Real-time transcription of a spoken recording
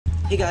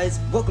Hey guys,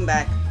 welcome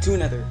back to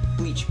another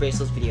Bleach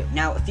Bracelets video.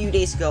 Now, a few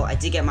days ago, I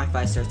did get my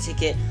 5-star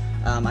ticket.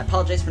 I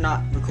apologize for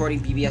not recording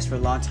BBS for a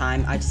long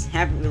time. I just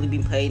haven't really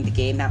been playing the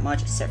game that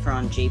much, except for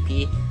on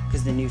JP,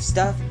 because of the new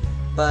stuff.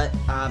 But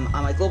on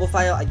my global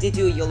file, I did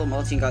do a YOLO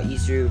multi and got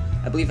Yuzuru.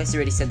 I believe I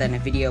already said that in a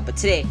video. But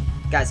today,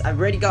 guys, I've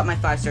already got my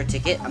 5-star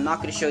ticket. I'm not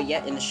going to show it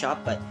yet in the shop,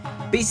 but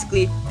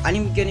basically,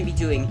 I'm going to be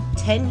doing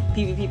 10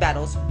 PvP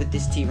battles with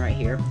this team right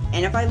here.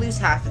 And if I lose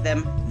half of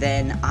them,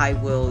 then I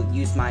will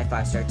use my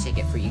 5-star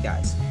ticket for you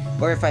guys.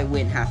 Or if I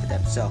win half of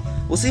them. So,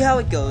 we'll see how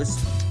it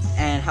goes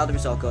and how the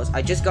result goes.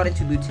 I just got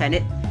into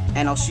Lieutenant,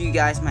 and I'll show you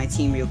guys my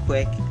team real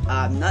quick.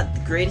 Not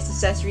the greatest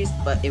accessories,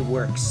 but it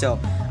works. So,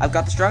 I've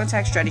got the strong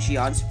attack strategy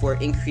on for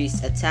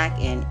increased attack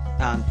and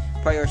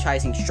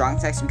prioritizing strong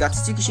attacks. We got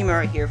Tsukishima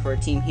right here for a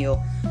team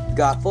heal. We've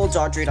got full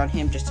dodge rate on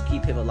him just to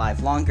keep him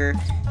alive longer.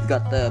 We've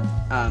got the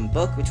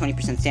book with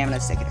 20% stamina,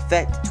 second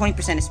effect,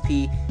 20%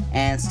 SP,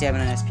 and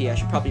stamina and SP. I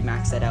should probably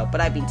max that out, but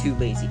I've been too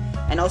lazy.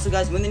 And also,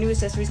 guys, when the new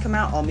accessories come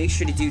out, I'll make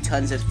sure to do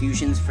tons of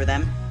fusions for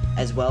them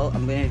as well.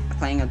 I'm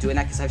planning on doing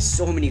that because I have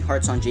so many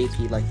hearts on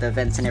JP, like the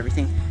events and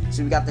everything.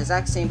 So we got the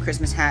exact same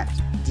Christmas hat,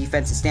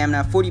 defense and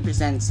stamina,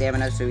 40%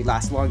 stamina, so we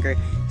last longer.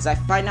 Because I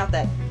find out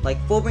that like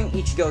full bring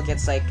Ichigo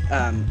gets like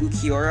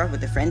Ukiura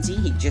with the frenzy,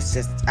 he just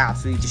gets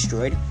absolutely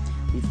destroyed.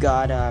 We've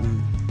got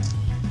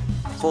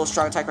full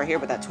strong attack right here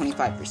with that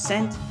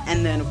 25%,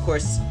 and then of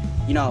course,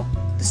 you know,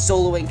 the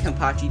soloing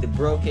Kenpachi, the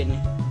broken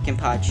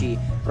Kenpachi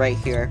right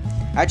here.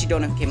 I actually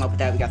don't know who came up with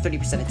that. We got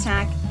 30%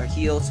 attack or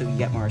heal, so we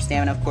get more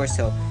stamina, of course.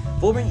 So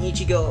full bring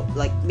Ichigo,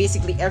 like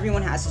basically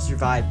everyone has to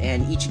survive,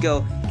 and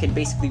Ichigo can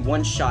basically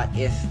one-shot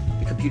if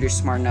the computer's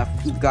smart enough.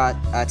 We've got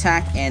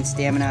attack and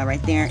stamina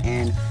right there,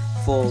 and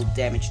full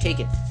damage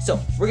taken. So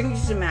we're gonna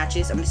do some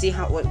matches. I'm gonna see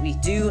what we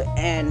do,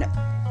 and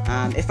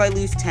if I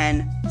lose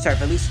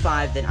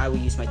 5, then I will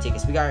use my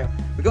tickets. We're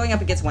going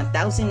up against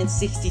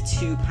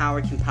 1062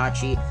 power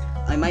Kenpachi.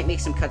 I might make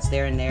some cuts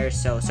there and there,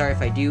 so sorry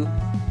if I do,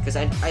 because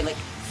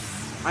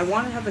I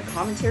want to have the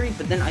commentary,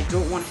 but then I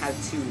don't want to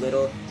have too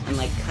little and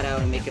like cut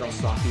out and make it all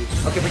sloppy.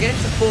 Okay, we're getting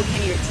some full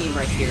Kenny team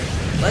right here.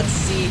 Let's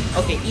see.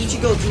 Okay,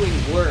 Ichigo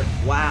doing work.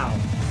 Wow.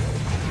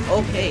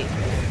 Okay,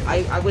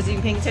 I wasn't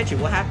even paying attention.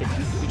 What happened?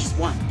 We just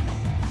won.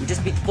 We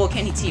just beat the full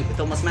Kenny team with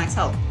almost max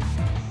health.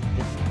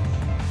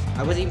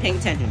 I wasn't even paying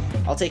attention.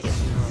 I'll take it.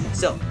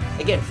 So,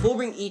 again, full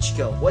bring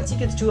Ichigo. Once he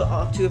gets two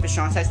of his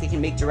strong attacks, they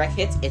can make direct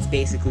hits. It's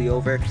basically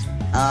over.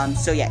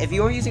 So yeah, if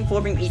you're using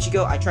full bring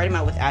Ichigo, I tried him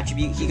out with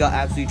attribute. He got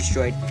absolutely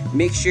destroyed.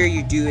 Make sure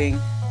you're doing,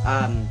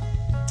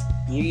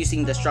 you're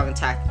using the strong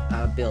attack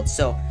build.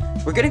 So,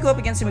 we're gonna go up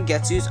against him with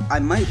Getsu's. I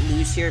might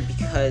lose here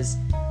because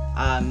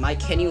my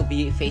Kenny will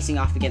be facing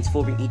off against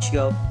full bring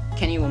Ichigo.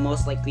 Kenny will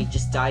most likely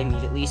just die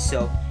immediately.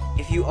 So,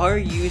 if you are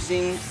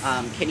using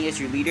Kenny as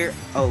your leader,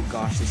 oh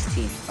gosh, this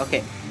team.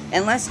 Okay,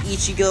 unless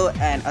Ichigo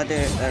and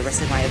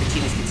rest of my other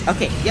team is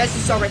okay. Yes,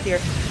 you saw right there,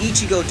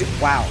 Ichigo.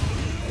 Wow,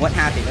 what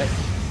happened?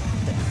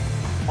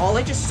 All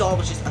I just saw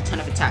was just a ton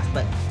of attacks.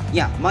 But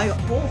yeah, my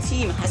whole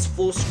team has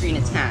full screen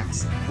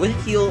attacks with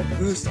heal,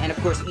 boost, and of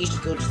course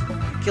Ichigo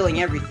just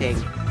killing everything.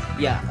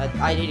 Yeah,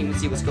 I didn't even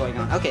see what's going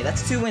on. Okay,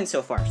 that's 2 wins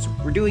so far, so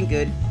we're doing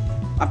good.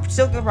 I'm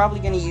still probably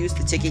going to use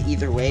the ticket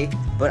either way,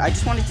 but I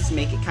just wanted to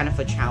make it kind of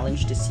a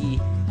challenge to see,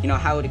 you know,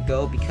 how it would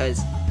go,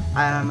 because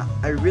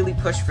I really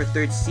pushed for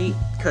 3rd seat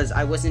because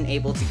I wasn't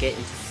able to get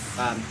into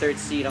 3rd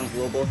seat on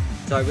global,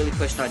 so I really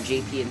pushed on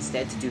JP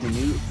instead to do the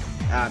new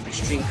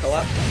extreme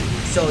co-op.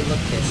 So look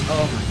at this.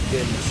 Oh my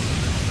goodness.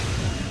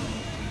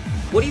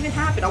 What even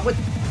happened?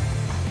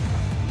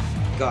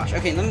 Gosh,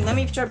 okay, let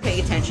me start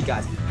paying attention,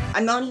 guys.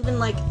 I'm not even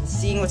like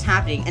seeing what's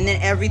happening, and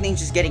then everything's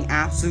just getting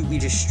absolutely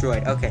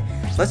destroyed. Okay,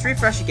 let's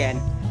refresh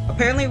again.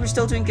 Apparently we're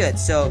still doing good.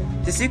 So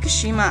the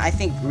Tsukishima, I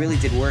think, really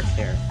did work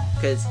there,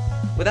 because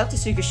without the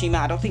Tsukishima,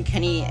 I don't think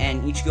Kenny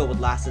and Ichigo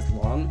would last as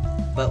long.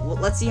 But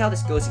let's see how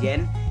this goes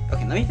again.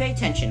 Okay, let me pay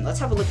attention. Let's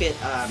have a look at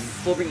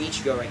full bring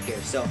Ichigo right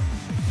here. So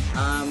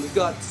we've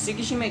got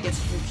Tsukishima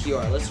against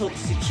Ukiura. Let's hope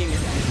Tsukishima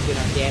is good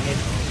on damage.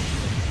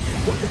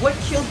 What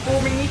killed full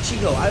bring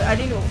Ichigo? I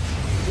didn't know.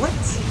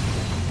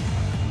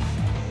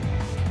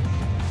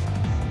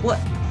 What?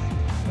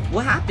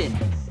 What happened?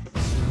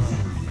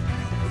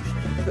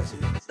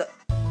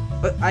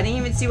 But I didn't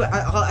even see what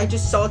I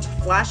just saw.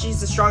 Flashes,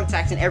 the strong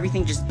attacks, and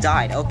everything just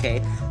died.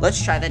 Okay, let's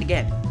try that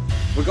again.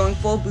 We're going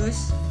full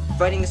boost,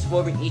 fighting this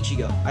full bring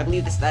Ichigo. I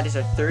believe that is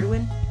our 3rd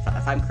win,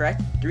 if I'm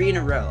correct. 3 in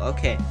a row.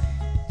 Okay.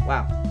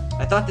 Wow.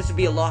 I thought this would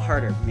be a lot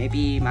harder.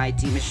 Maybe my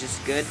team is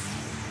just good.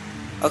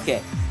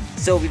 Okay.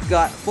 So we've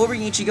got full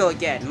bring Ichigo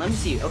again. Let me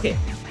see. Okay.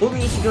 Full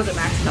bring Ichigo's at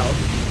max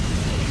health.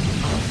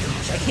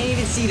 I can't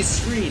even see the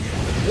screen.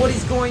 What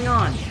is going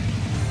on?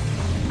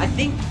 I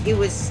think it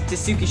was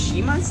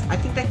Tsukishima's. I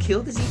think that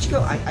killed this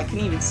Ichigo. I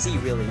couldn't even see,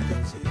 really.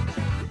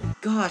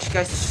 Gosh,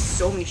 guys, there's just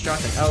so many strong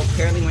attacks. Oh,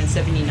 apparently we're in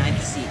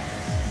 79th seat.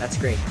 That's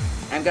great.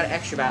 And I've got an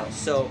extra battle.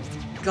 So,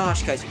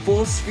 gosh, guys,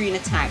 full screen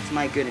attacks.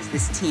 My goodness,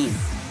 this team.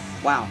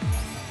 Wow.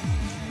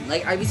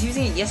 Like, I was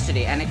using it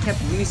yesterday, and I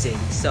kept losing.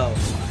 So,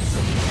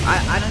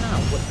 I don't know.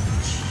 What?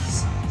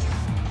 Jeez.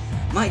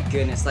 My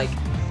goodness, like,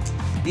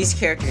 these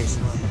characters.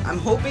 I'm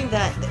hoping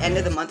that the end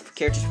of the month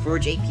characters for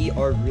JP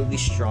are really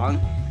strong,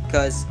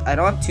 because I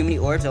don't have too many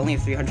orbs. I only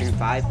have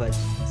 305, but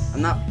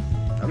I'm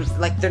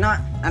like, they're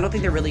not, I don't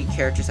think they're really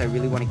characters I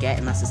really want to get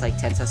unless it's like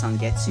Tensa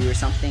Sangetsu or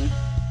something.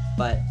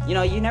 But, you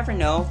know, you never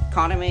know.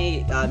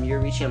 Kaname,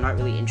 Yoriichi, I'm not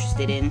really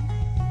interested in.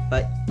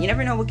 But you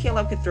never know what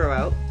KLab could throw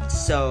out.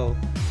 So,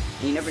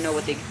 you never know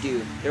what they could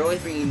do. They're always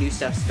bringing new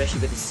stuff, especially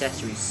with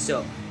accessories.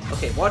 So,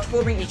 okay, watch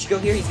full bring Ichigo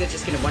here. He's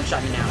just gonna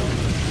one-shot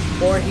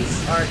Nanao. Or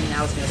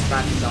Nanao's gonna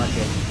spot his dodge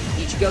it.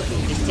 Ichigo,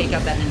 can you just take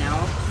out that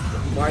Nanao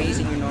while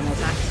using your normal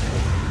attacks?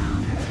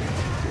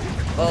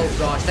 Oh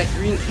gosh, that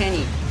Green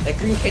Kenny. That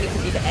Green Kenny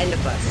could be the end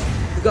of us.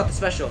 Who got the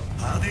special?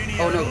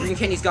 Oh no, Green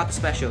Kenny's got the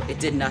special. It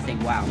did nothing.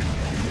 Wow.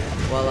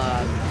 Well,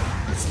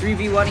 it's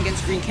 3v1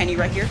 against Green Kenny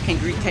right here. Can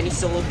Green Kenny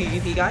solo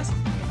PvP, guys?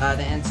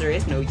 The answer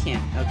is no, he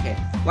can't. Okay.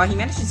 Wow, he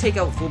managed to take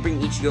out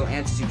Fullbring Ichigo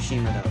and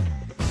Tsukushima, though.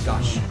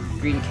 Gosh,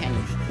 Green Kenny.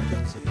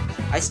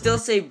 I still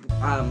say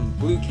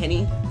Blue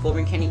Kenny,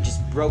 Fullbring Kenny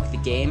just broke the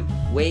game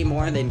way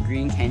more than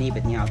Green Kenny,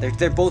 but you know,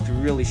 they're both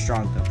really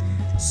strong,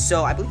 though.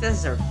 So, I believe this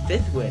is our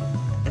 5th win,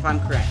 if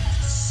I'm correct.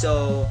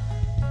 So,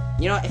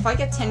 you know, if I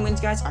get 10 wins,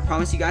 guys, I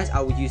promise you guys,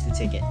 I will use the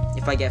ticket.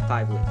 If I get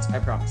 5 wins, I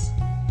promise.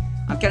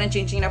 I'm kind of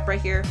changing it up right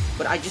here,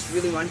 but I just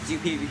really wanted to do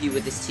PvP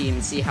with this team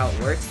and see how it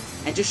works,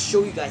 and just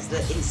show you guys the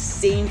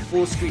insane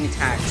full screen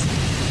attacks.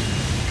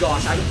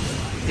 Gosh,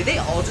 did they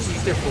all just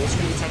use their full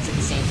screen attacks at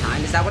the same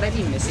time? Is that what I've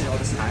been missing all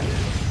this time?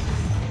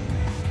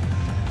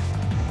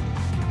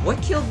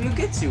 What killed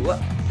Mugetsu?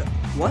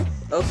 What?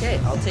 Okay,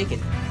 I'll take it.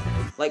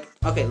 Like,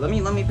 okay, let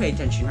me pay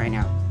attention right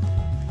now.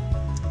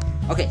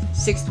 Okay,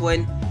 6th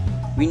win.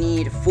 We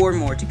need 4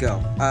 more to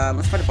go.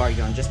 Let's fight a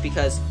Barigon, just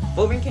because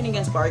Fullbring Kenny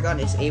against Barigon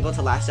is able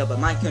to last out, but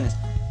my goodness,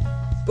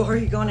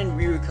 Barigon and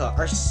Ryuka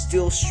are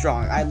still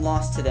strong. I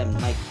lost to them,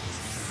 like,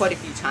 quite a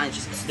few times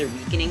just because they're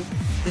weakening.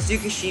 The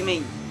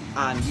Tsukushima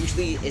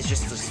usually is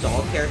just a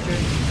stall character.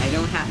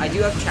 I do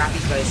have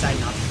Trappies, but I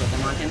decided not to put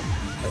them on him.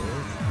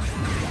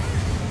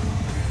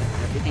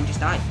 Everything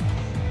just died.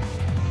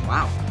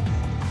 Wow.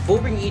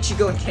 Fullbring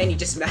Ichigo and Kenny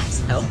just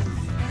maxed health.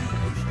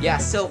 Yeah,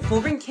 so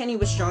Fullbring Kenny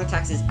with strong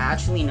attacks is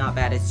actually not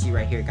bad, as you see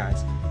right here,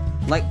 guys.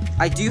 Like,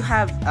 I do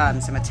have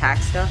some attack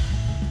stuff,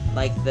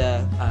 like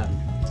the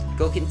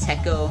Goken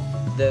Teko,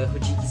 the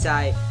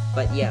Hojikisai,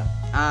 but yeah.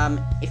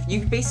 If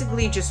you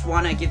basically just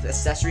want to give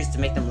accessories to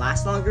make them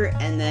last longer,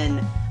 and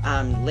then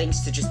links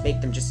to just make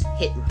them just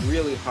hit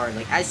really hard,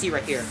 like as you see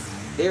right here,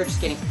 they're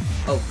just getting.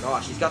 Oh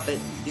gosh, he's got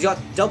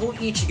double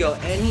Ichigo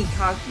and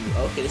Hikaku.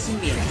 Okay, this is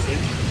gonna be interesting.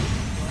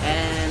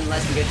 And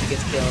unless Mugetsu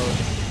gets killed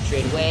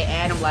straight away,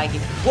 and I'm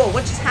lagging. Whoa,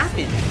 what just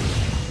happened?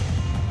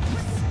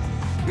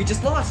 We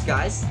just lost,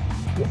 guys.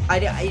 I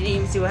didn't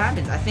even see what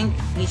happens. I think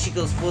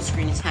Ichigo's full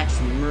screen attack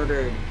just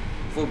murdered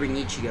Fullbring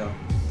Ichigo.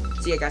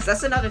 So yeah, guys,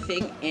 that's another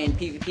thing in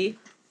PvP.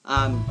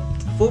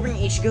 Fullbring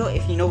Ichigo,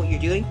 if you know what you're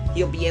doing,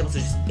 he'll be able to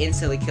just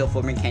instantly kill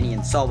Fullbring Kenny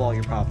and solve all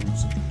your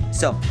problems.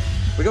 So,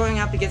 we're going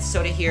up against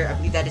Soda here. I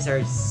believe that is our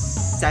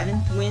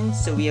 7th win,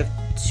 so we have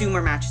 2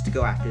 more matches to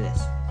go after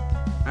this.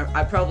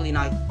 I'm probably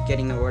not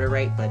getting the order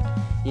right, but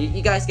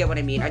you guys get what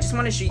I mean. I just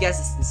want to show you guys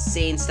this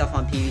insane stuff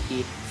on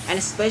PvP, and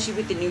especially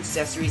with the new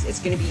accessories, it's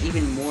going to be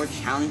even more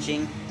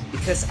challenging,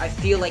 because I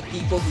feel like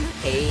people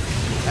who pay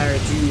or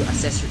do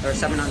accessory or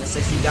summon on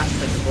accessory guys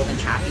like the Golden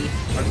Chappie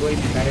are going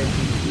to be better in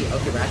PvP.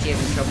 Okay, Rachi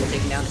having trouble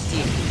taking down this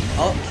team.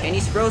 Oh,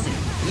 Kenny's frozen.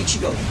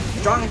 Ichigo,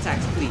 strong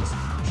attacks, please.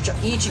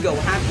 Ichigo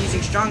will have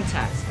using strong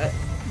attacks.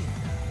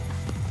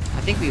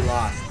 I think we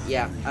lost.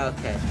 Yeah.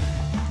 Okay.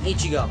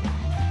 Ichigo,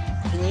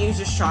 can you use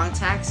your strong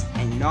attacks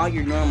and not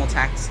your normal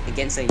attacks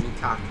against a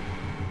Nikaku?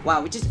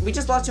 Wow, we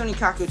just lost to a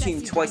Nikaku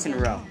team twice in a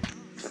row.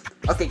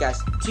 Okay,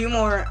 guys, 2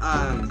 more.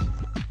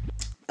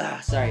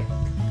 Sorry,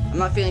 I'm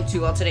not feeling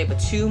too well today, but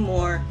 2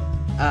 more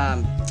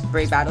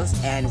brave battles,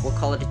 and we'll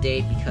call it a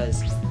day,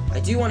 because I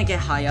do want to get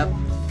high up.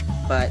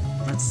 But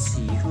let's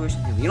see, who are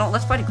some people? You know,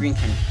 let's fight a Green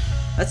Kenny.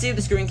 Let's see if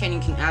this Green Kenny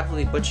can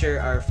absolutely butcher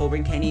our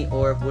Fullbring Kenny,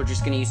 or if we're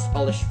just gonna use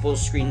all the full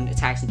screen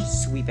attacks and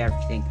just sweep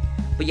everything.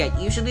 But yeah,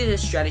 usually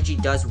this strategy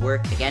does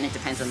work. Again, it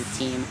depends on the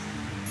team.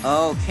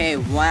 Okay,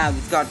 wow,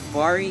 we've got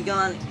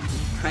Barigon,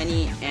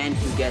 Kenny, and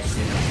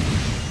Mugetsu.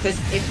 Because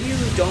if you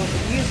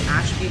use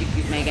attribute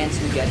equipment against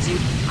Mugetsu,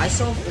 I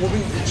saw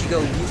Fullbring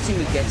Ichigo using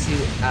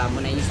Mugetsu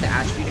when I used the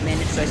attribute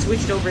advantage, so I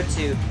switched over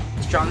to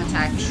strong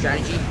attack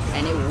strategy,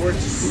 and it worked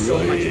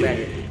so much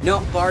better. No,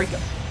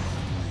 Barigon.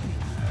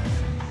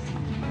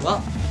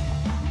 Well,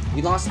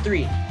 we lost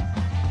 3.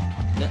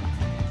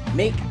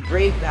 Make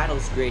brave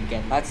battles great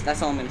again.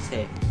 That's all I'm gonna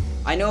say.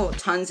 I know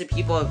tons of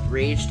people have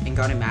raged and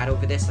gotten mad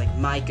over this. Like,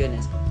 my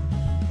goodness,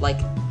 like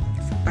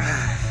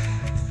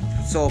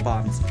soul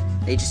bombs.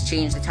 They just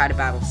changed the tide of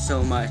battle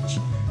so much.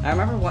 I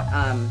remember what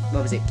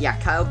was it? Yeah,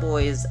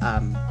 Cowboy's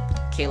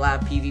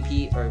K-Lab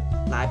PvP or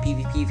Lab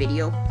PvP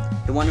video.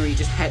 The one where you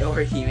just had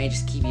Orihime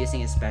just keep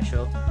using his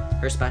special.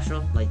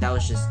 Like, that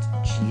was just,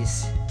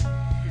 jeez.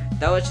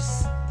 That was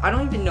just, I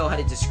don't even know how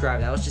to describe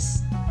it. That was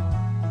just,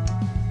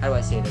 how do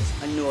I say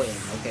this? Annoying,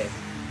 okay.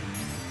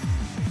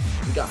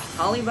 We got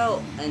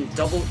Hollywood and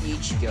double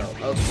Ichigo.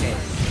 Okay.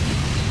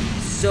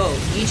 So,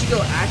 Ichigo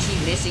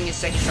actually missing his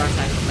second strong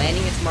attack,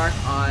 landing its mark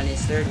on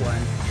his third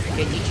one.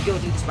 Can Ichigo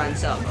do this by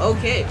himself?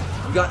 Okay,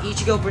 we got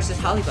Ichigo versus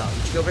Hollywood.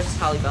 Ichigo versus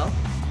Hollywood.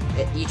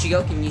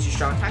 Ichigo can use your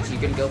strong attack, so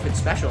you're gonna go for the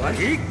special one.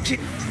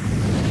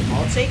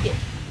 I'll take it.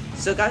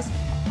 So, guys,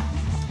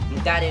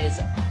 that is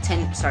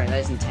 10. Sorry, that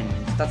isn't 10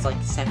 wins. That's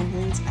like 7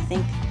 wins, I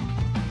think.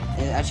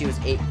 It actually was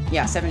 8.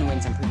 Yeah, 7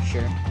 wins, I'm pretty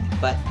sure.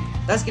 But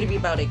that's gonna be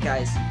about it,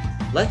 guys.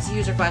 Let's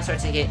use our 5-star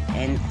ticket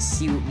and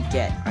see what we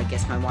get. I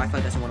guess my Wi-Fi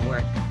doesn't want to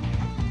work.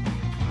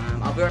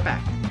 I'll be right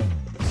back.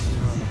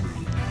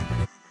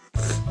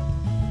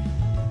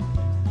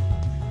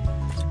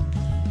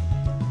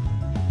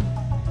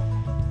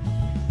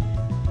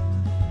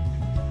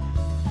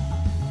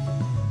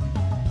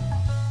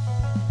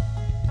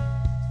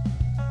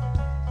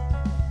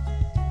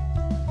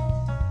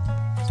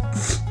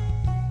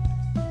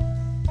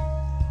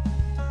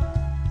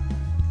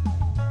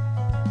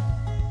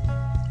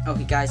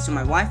 Okay guys, so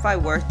my Wi-Fi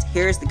worked.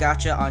 Here's the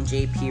gacha on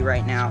JP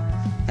right now.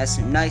 Has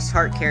some nice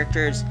heart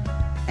characters.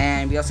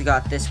 And we also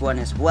got this one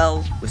as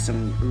well, with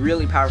some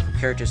really powerful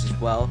characters as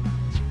well.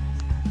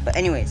 But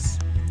anyways,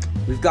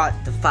 we've got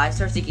the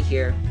 5-star ticket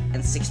here,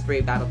 and 6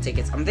 Brave Battle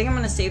tickets. I'm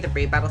going to save the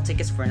Brave Battle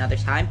tickets for another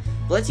time.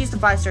 But let's use the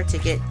 5-star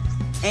ticket.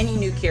 Any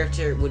new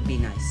character would be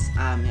nice.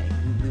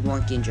 We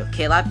want Ginjo.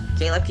 Caleb,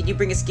 can you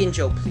bring us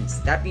Ginjo,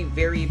 please? That'd be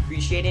very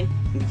appreciated.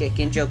 We get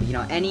Ginjo, but you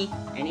know, any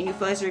new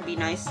 5-star would be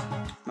nice.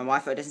 My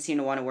Wi-Fi doesn't seem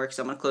to want to work,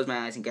 so I'm going to close my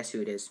eyes and guess who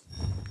it is.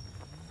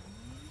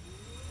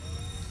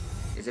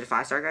 Is it a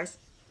 5-star, guys?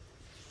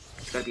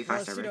 It's gotta be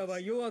 5-star,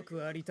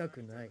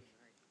 right?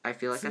 I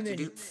feel like that's a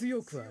dude.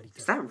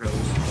 Is that Rose?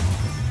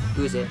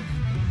 Who is it?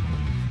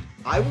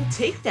 I will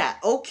take that.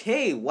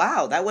 Okay,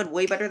 wow, that went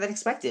way better than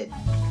expected.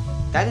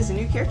 That is a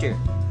new character.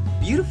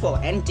 Beautiful,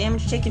 and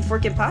damage taken for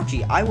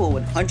Kenpachi. I will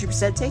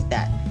 100% take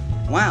that.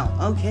 Wow,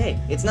 okay.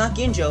 It's not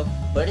Ginjo,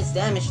 but it's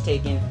damage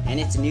taken, and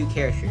it's a new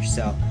character,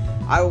 so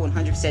I will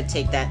 100%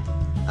 take that.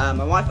 My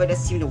Wi-Fi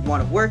doesn't seem to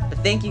want to work, but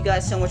thank you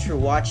guys so much for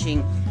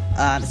watching.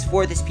 It's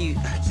for this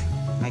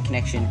my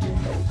connection.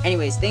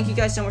 Anyways, thank you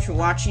guys so much for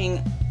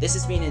watching. This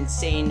has been an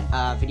insane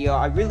video.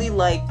 I really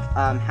like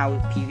how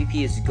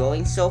PvP is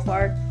going so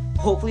far.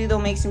 Hopefully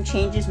they'll make some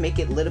changes, make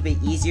it a little bit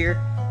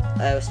easier,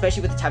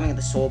 especially with the timing of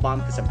the soul bomb,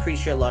 because I'm pretty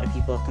sure a lot of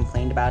people have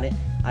complained about it.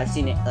 I've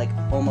seen it like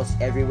almost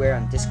everywhere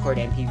on Discord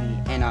and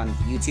PvP and on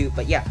YouTube.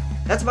 But yeah,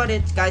 that's about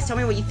it, guys. Tell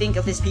me what you think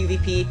of this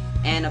PvP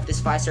and of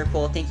this 5-star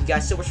poll. Thank you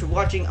guys so much for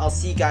watching. I'll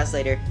see you guys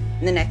later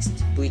in the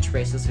next Bleach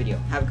Bracelets video.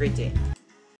 Have a great day.